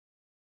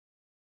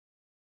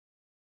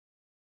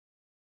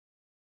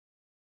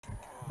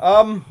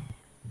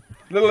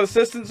Little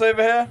assistance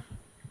over here.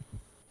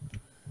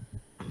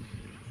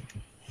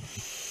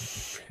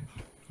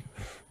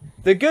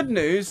 The good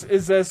news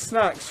is there's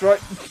snacks,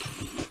 right?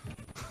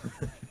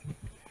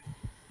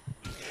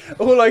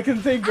 All I can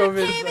think of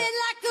is...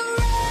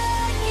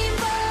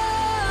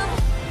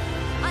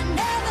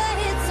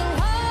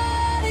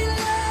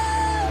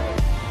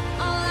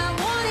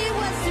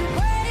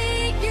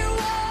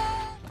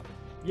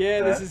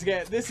 Yeah, this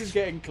is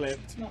getting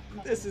clipped.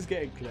 This is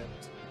getting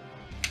clipped.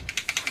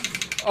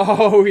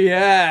 Oh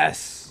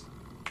yes!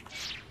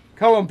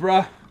 Come on,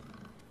 bruh.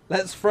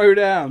 Let's throw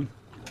down.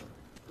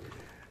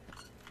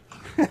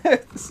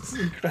 This is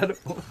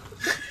incredible.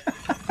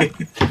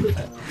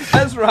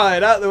 That's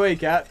right. Out the way,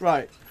 cat.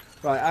 Right.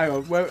 Hang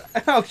on.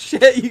 Oh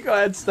shit! You got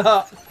a head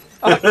start.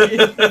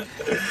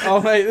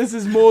 Oh mate, this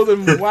is more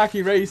than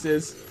wacky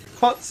races.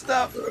 Hot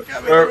stuff.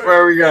 Where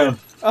are we going?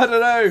 I don't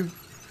know.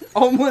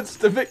 Onwards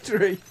to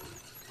victory.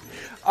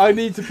 I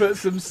need to put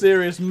some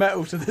serious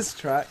metal to this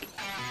track.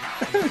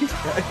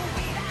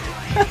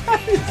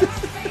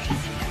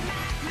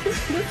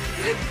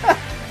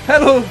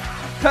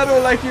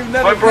 pedal like you've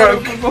never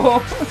pedaled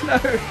before. No.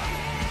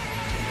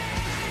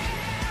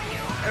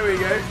 There we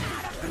go.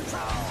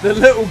 The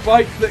little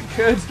bike that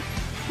could.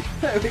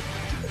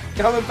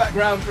 Coming back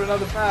round for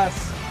another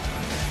pass.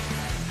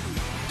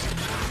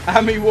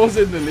 Amy was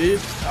in the lead.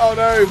 Oh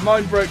no,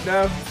 mine broke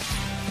now.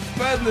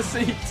 Burn the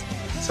seat.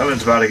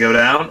 Something's about to go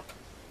down.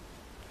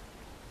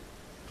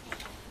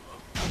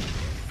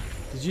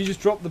 Did you just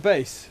drop the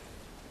base?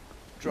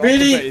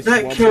 Really?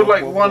 That killed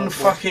like one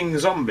fucking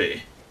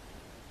zombie.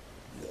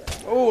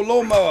 Oh,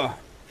 lawnmower.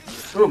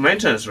 Oh,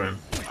 maintenance room.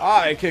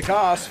 I kick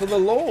ass for the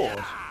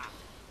Lord.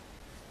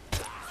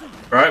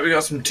 Right, we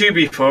got some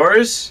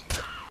 2B4s.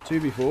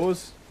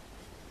 2B4s.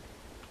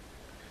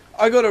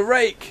 I got a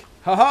rake.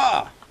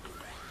 Haha.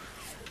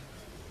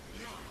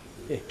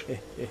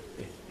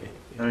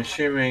 I'm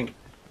assuming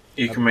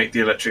you can make the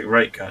electric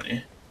rake, can't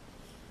you?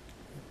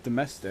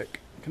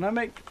 Domestic. Can I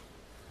make...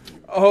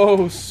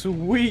 Oh,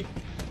 sweet,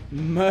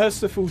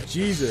 merciful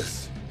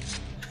Jesus.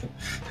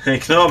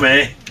 Ignore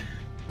me.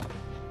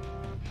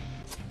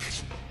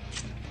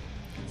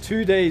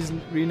 2 days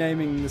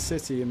renaming the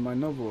city in my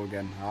novel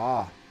again.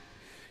 Ah.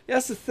 Yeah,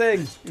 that's the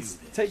thing. It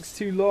takes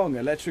too long.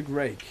 Electric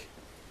rake.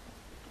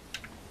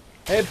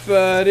 Hey,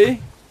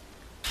 birdie.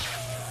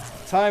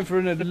 Time for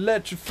an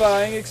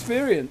electrifying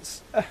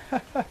experience.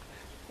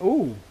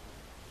 Ooh.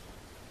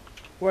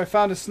 Oh, I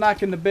found a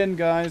snack in the bin,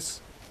 guys.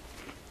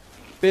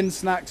 Bin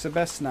snacks are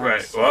best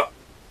snacks. Right, what?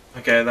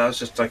 Okay, that was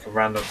just like a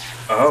random...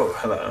 Oh,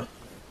 hello.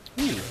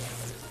 Ooh.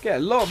 Get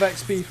a lot of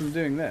XP from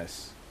doing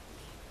this.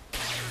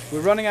 We're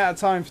running out of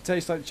time for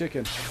Taste Like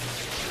Chicken.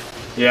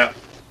 Yeah.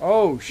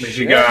 Oh, shit. We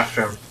should go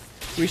after him.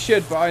 We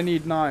should, but I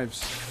need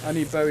knives. I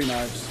need Bowie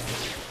knives.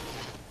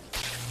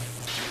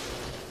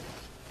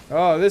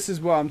 Oh, this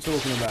is what I'm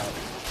talking about.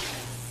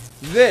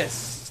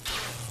 This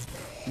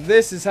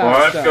is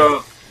how it's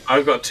done.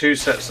 I've got 2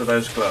 sets of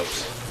those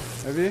gloves.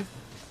 Have you?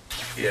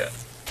 Yeah.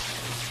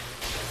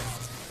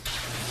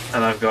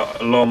 And I've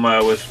got a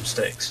lawnmower with some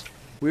sticks.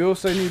 We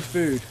also need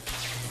food.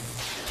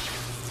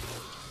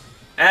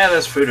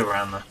 There's food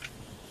around there.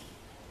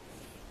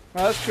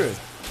 Oh, that's true.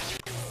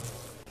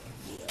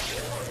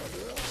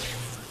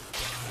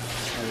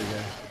 There we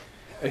go.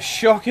 A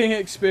shocking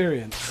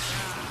experience.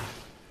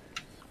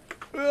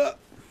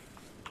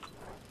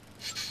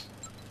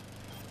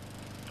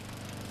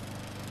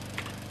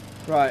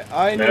 Right,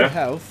 I need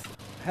health.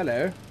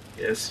 Hello.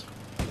 Yes.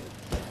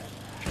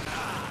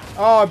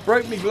 Oh, I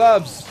broke my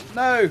gloves.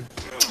 No.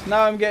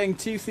 Now I'm getting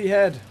toothy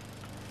head.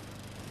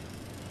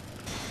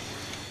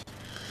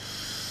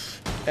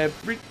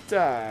 Every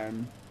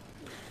time.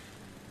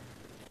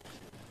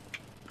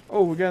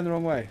 Oh, we're going the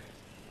wrong way.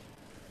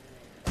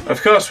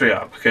 Of course we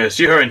are, because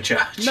you're in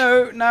charge.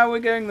 No, now we're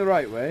going the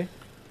right way.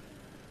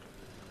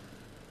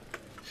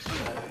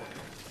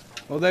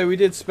 Although we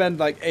did spend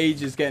like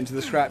ages getting to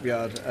the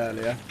scrapyard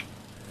earlier.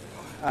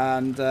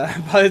 And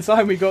by the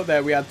time we got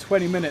there, we had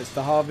 20 minutes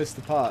to harvest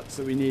the parts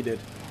that we needed.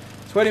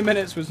 20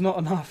 minutes was not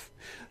enough.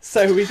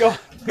 So we got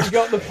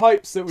the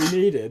pipes that we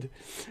needed.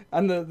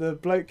 And the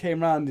bloke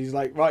came round, he's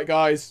like, right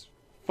guys,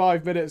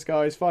 5 minutes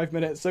guys, 5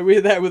 minutes. So we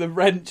were there with a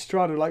wrench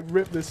trying to like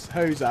rip this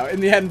hose out. In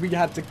the end we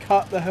had to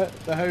cut the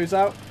hose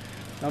out.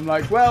 And I'm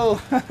like,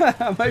 well,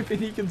 I'm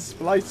hoping you can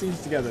splice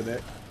these together,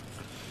 Nick.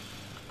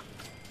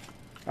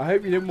 I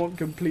hope you didn't want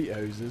complete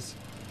hoses.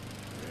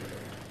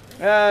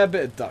 A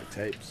bit of duct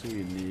tape's all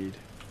you need.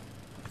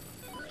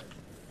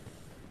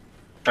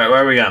 Alright,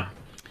 where are we going?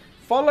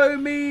 Follow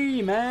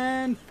me,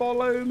 man.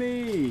 Follow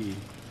me.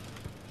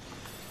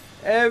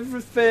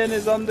 Everything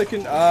is under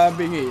control. I'm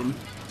being eaten.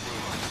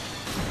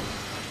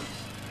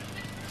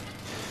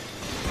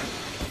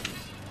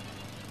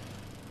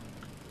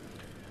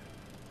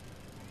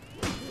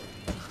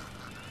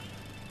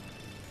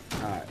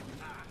 Alright.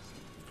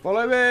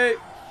 Follow me.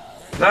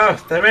 No,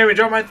 they made me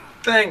drop my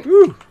thing.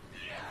 Woo.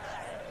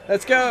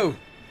 Let's go.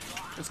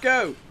 Let's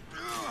go.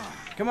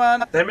 Come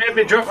on. They made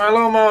me drop my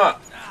lawnmower.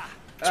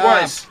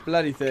 Twice.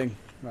 Bloody thing.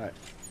 Right.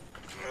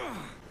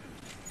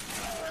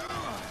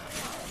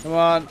 Come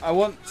on, I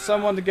want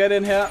someone to get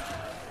in here.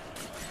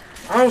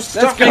 Let's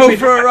go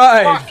for a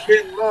ride.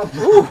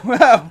 Ooh,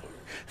 wow.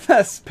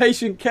 That's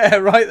patient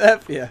care right there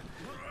for you.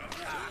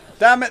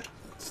 Damn it.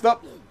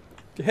 Stop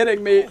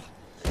hitting me.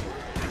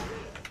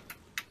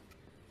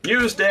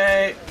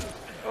 Newsday.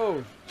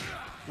 Oh.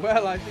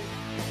 Well, I think...